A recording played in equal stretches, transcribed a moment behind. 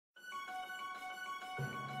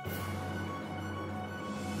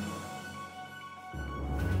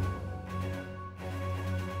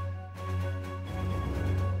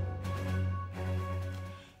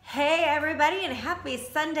Hey everybody, and happy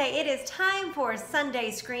Sunday. It is time for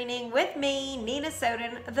Sunday screening with me, Nina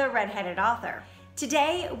Soden, the redheaded author.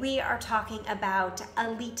 Today we are talking about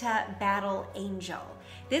Alita Battle Angel.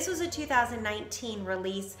 This was a 2019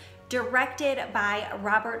 release directed by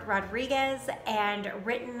Robert Rodriguez and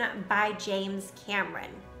written by James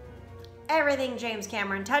Cameron. Everything James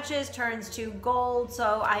Cameron touches turns to gold,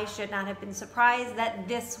 so I should not have been surprised that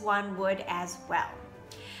this one would as well.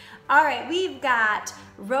 All right, we've got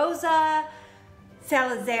Rosa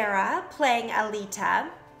Salazar playing Alita,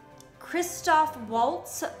 Christoph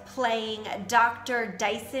Waltz playing Dr.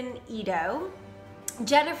 Dyson Ito,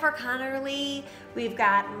 Jennifer Connelly, we've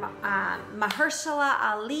got Mahershala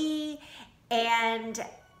Ali, and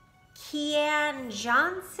Keean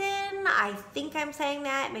Johnson. I think I'm saying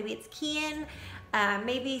that. Maybe it's Keean.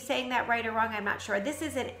 Maybe saying that right or wrong, I'm not sure. This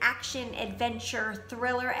is an action adventure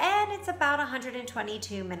thriller and it's about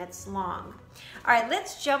 122 minutes long. All right,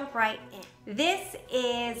 let's jump right in. This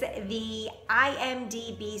is the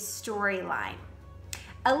IMDb storyline.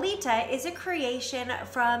 Alita is a creation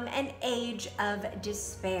from an age of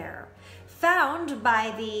despair. Found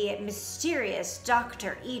by the mysterious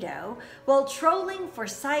Dr. Ito, while trolling for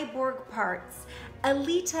cyborg parts,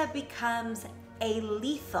 Alita becomes a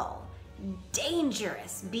lethal,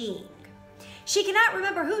 dangerous being. She cannot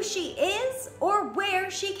remember who she is or where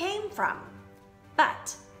she came from.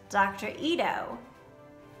 But to Dr.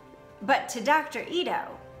 Ito,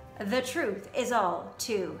 the truth is all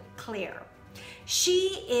too clear.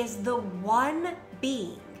 She is the one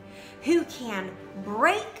being who can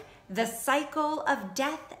break the cycle of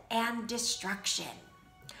death and destruction.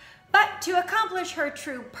 But to accomplish her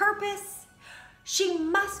true purpose, she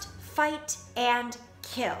must fight and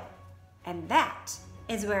kill. And that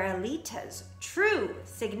is where Alita's true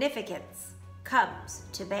significance comes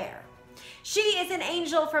to bear. She is an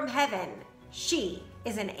angel from heaven. She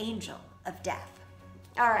is an angel of death.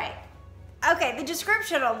 All right. Okay, the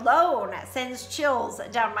description alone sends chills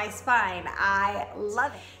down my spine. I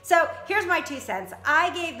love it. So here's my 2 cents. I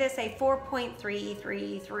gave this a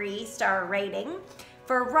 4.333 star rating.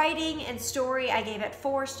 For writing and story, I gave it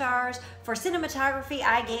 4 stars. For cinematography,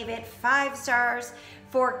 I gave it 5 stars.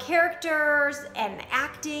 For characters and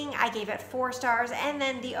acting, I gave it 4 stars. And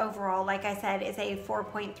then the overall, like I said, is a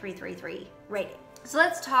 4.333 rating. So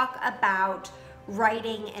let's talk about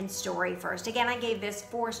writing and story first. Again, I gave this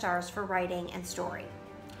 4 stars for writing and story.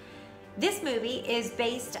 This movie is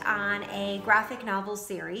based on a graphic novel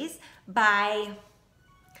series by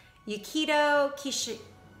Yukito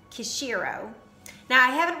Kishiro. Now,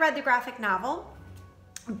 I haven't read the graphic novel,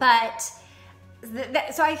 but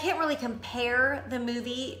so I can't really compare the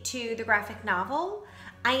movie to the graphic novel.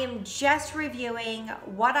 I am just reviewing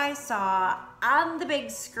what I saw on the big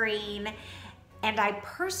screen, and I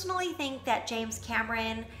personally think that James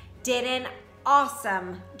Cameron did an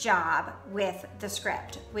awesome job with the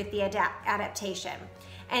script, with the adaptation,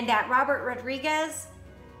 and that Robert Rodriguez,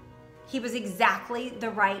 he was exactly the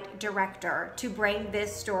right director to bring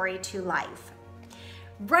this story to life.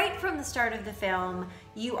 Right from the start of the film,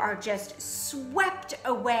 you are just swept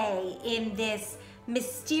away in this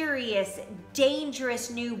mysterious,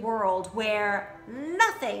 dangerous new world where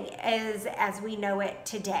nothing is as we know it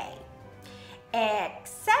today,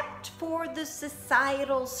 except for the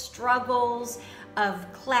societal struggles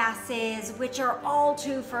of classes, which are all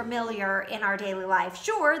too familiar in our daily life.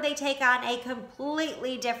 Sure, they take on a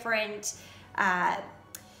completely different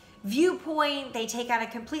viewpoint, they take on a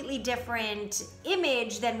completely different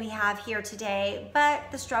image than we have here today, but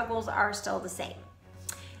the struggles are still the same.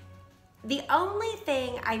 The only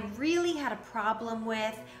thing I really had a problem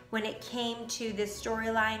with when it came to this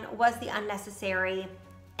storyline was the unnecessary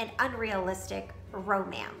and unrealistic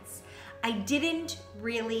romance. I didn't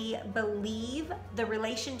really believe the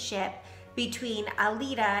relationship between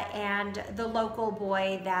Alita and the local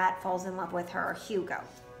boy that falls in love with her, Hugo.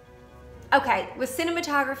 Okay, with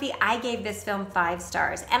cinematography, I gave this film 5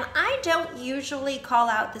 stars, and I don't usually call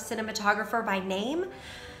out the cinematographer by name,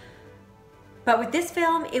 but with this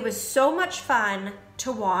film, it was so much fun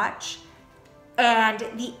to watch, and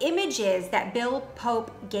the images that Bill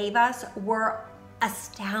Pope gave us were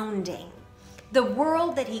astounding. The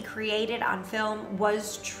world that he created on film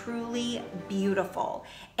was truly beautiful,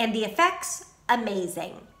 and the effects,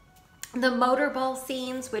 amazing. The motorball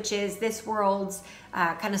scenes, which is this world's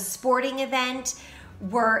kind of sporting event,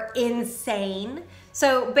 were insane.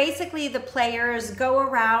 So basically the players go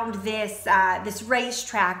around this, this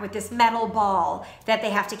racetrack with this metal ball that they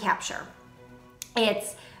have to capture.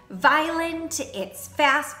 It's violent, it's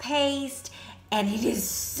fast-paced, and it is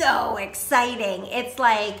so exciting. It's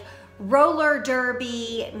like roller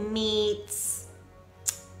derby meets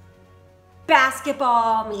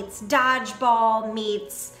basketball meets dodgeball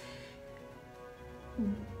meets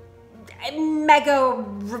mega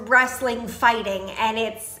wrestling fighting, and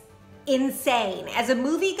it's insane. As a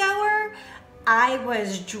moviegoer, I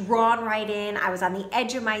was drawn right in. I was on the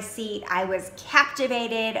edge of my seat. I was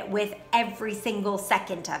captivated with every single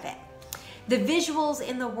second of it. The visuals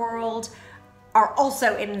in the world are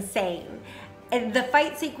also insane. And the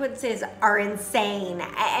fight sequences are insane.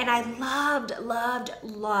 And I loved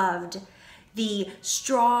the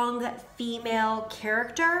strong female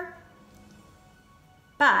character.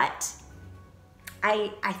 But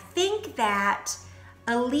I think that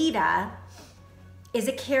Alita is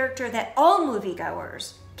a character that all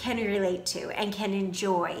moviegoers can relate to and can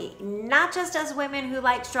enjoy. Not just as women who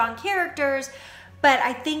like strong characters, but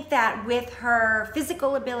I think that with her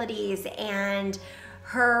physical abilities and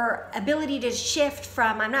her ability to shift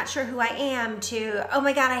from I'm not sure who I am to oh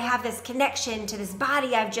my god, I have this connection to this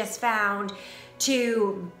body I've just found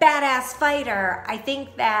to badass fighter, I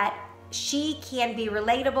think that she can be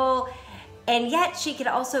relatable, and yet she could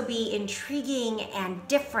also be intriguing and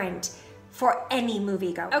different for any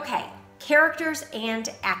moviegoer. Okay, characters and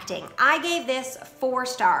acting. I gave this 4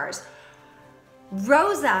 stars.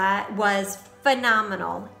 Rosa was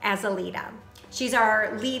phenomenal as Alita. She's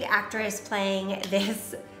our lead actress playing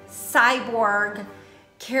this cyborg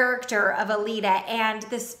character of Alita, and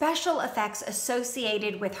the special effects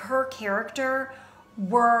associated with her character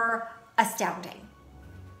were astounding.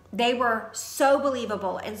 They were so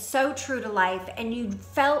believable and so true to life, and you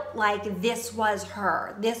felt like this was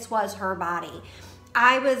her. This was her body.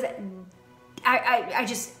 I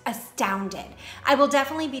just astounded. I will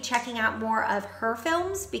definitely be checking out more of her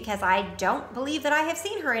films because I don't believe that I have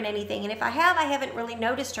seen her in anything. And if I have, I haven't really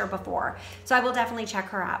noticed her before. So I will definitely check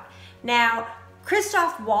her out. Now,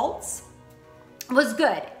 Christoph Waltz was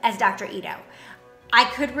good as Dr. Ito. I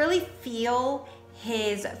could really feel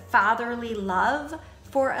his fatherly love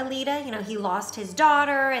for Alita. You know, he lost his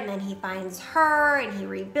daughter and then he finds her and he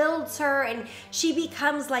rebuilds her, and she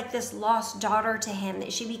becomes like this lost daughter to him,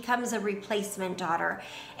 that she becomes a replacement daughter.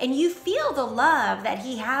 And you feel the love that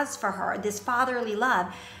he has for her, this fatherly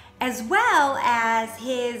love, as well as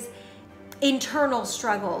his internal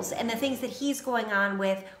struggles and the things that he's going on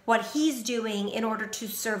with, what he's doing in order to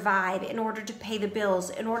survive, in order to pay the bills,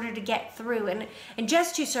 in order to get through, and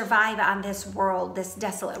just to survive on this world, this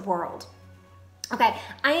desolate world. Okay,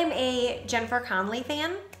 I am a Jennifer Connelly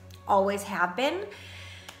fan, always have been.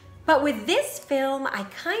 But with this film, I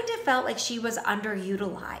kind of felt like she was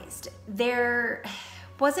underutilized. There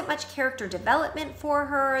wasn't much character development for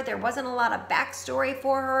her. There wasn't a lot of backstory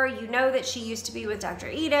for her. You know that she used to be with Dr.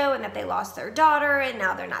 Ito and that they lost their daughter and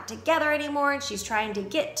now they're not together anymore, and she's trying to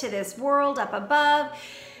get to this world up above.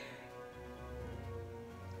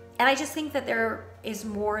 And I just think that there is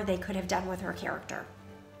more they could have done with her character.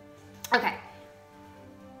 Okay.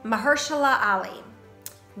 Mahershala Ali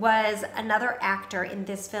was another actor in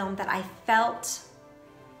this film that I felt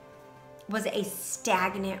was a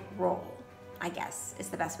stagnant role, I guess is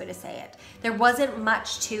the best way to say it. There wasn't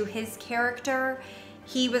much to his character.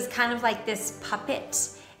 He was kind of like this puppet,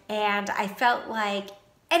 and I felt like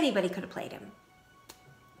anybody could have played him.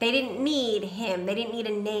 They didn't need him. They didn't need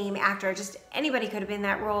a name actor. Just anybody could have been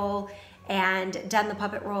that role and done the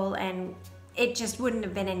puppet role, and it just wouldn't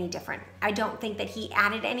have been any different. I don't think that he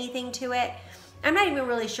added anything to it. I'm not even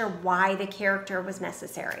really sure why the character was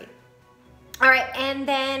necessary. All right, and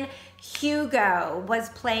then Hugo was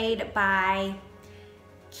played by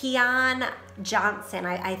Keean Johnson.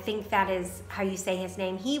 I think that is how you say his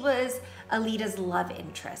name. He was Alita's love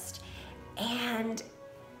interest. And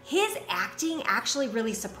his acting actually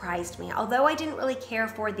really surprised me. Although I didn't really care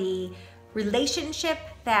for the relationship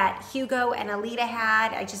that Hugo and Alita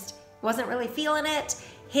had, I just wasn't really feeling it.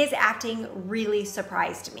 His acting really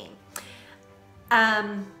surprised me.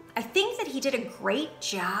 I think that he did a great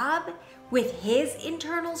job with his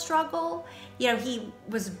internal struggle. You know, he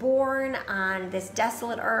was born on this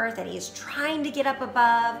desolate earth and he's trying to get up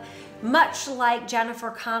above, much like Jennifer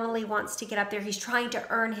Connelly wants to get up there. He's trying to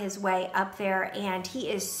earn his way up there, and he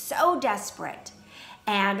is so desperate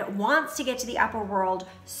and wants to get to the upper world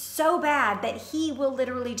so bad that he will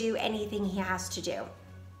literally do anything he has to do.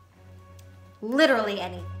 Literally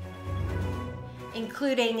anything,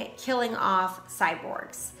 including killing off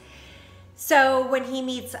cyborgs. So when he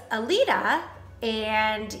meets Alita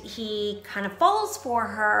and he kind of falls for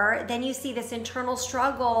her, then you see this internal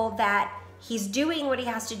struggle that he's doing what he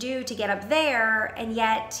has to do to get up there, and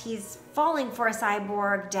yet he's falling for a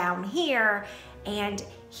cyborg down here, and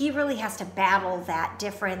he really has to battle that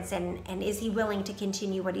difference, and is he willing to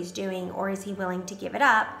continue what he's doing, or is he willing to give it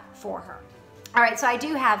up for her? All right, so I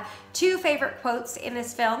do have two favorite quotes in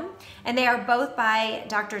this film, and they are both by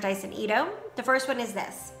Dr. Dyson Ito. The first one is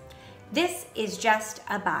this: "This is just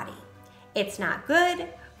a body. It's not good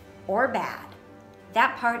or bad.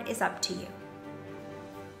 That part is up to you."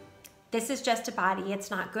 This is just a body.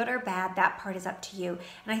 It's not good or bad. That part is up to you.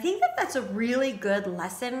 And I think that that's a really good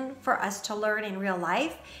lesson for us to learn in real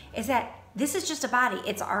life, is that this is just a body.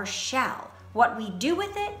 It's our shell. What we do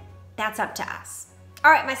with it, that's up to us.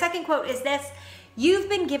 All right, my second quote is this: "You've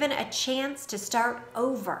been given a chance to start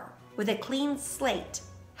over with a clean slate.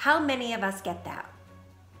 How many of us get that?"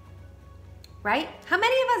 Right? How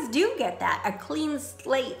many of us do get that? A clean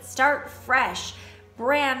slate, start fresh,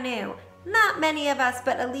 brand new. Not many of us,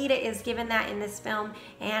 but Alita is given that in this film,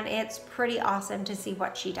 and it's pretty awesome to see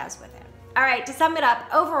what she does with it. All right, to sum it up,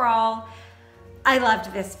 overall, I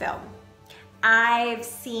loved this film. I've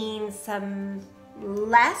seen some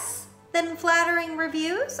less than flattering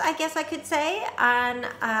reviews, I guess I could say, on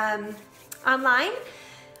online,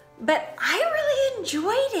 but I really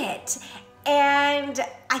enjoyed it. And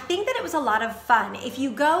I think that it was a lot of fun. If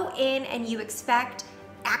you go in and you expect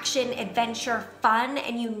action, adventure, fun,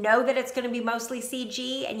 and you know that it's going to be mostly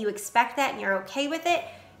CG, and you expect that and you're okay with it,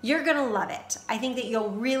 you're going to love it. I think that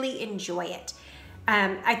you'll really enjoy it.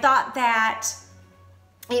 I thought that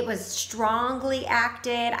it was strongly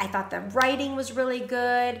acted. I thought the writing was really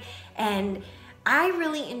good, and I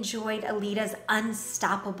really enjoyed Alita's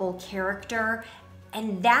unstoppable character.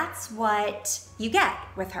 And that's what you get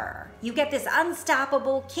with her. You get this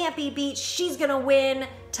unstoppable, can't be beat, she's gonna win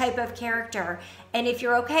type of character. And if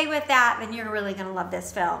you're okay with that, then you're really gonna love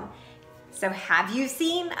this film. So have you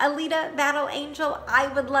seen Alita Battle Angel? I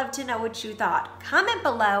would love to know what you thought. Comment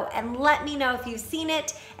below and let me know if you've seen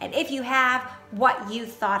it, and if you have, what you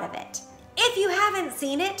thought of it. If you haven't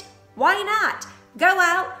seen it, why not? Go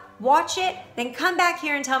out, watch it, then come back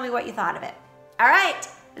here and tell me what you thought of it. All right.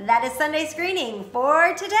 That is Sunday Screening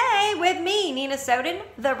for today with me, Nina Soden,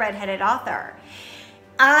 the redheaded author.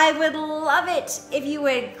 I would love it if you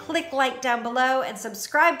would click like down below and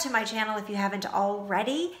subscribe to my channel if you haven't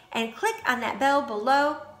already, and click on that bell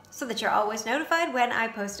below so that you're always notified when I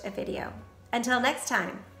post a video. Until next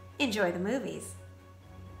time, enjoy the movies.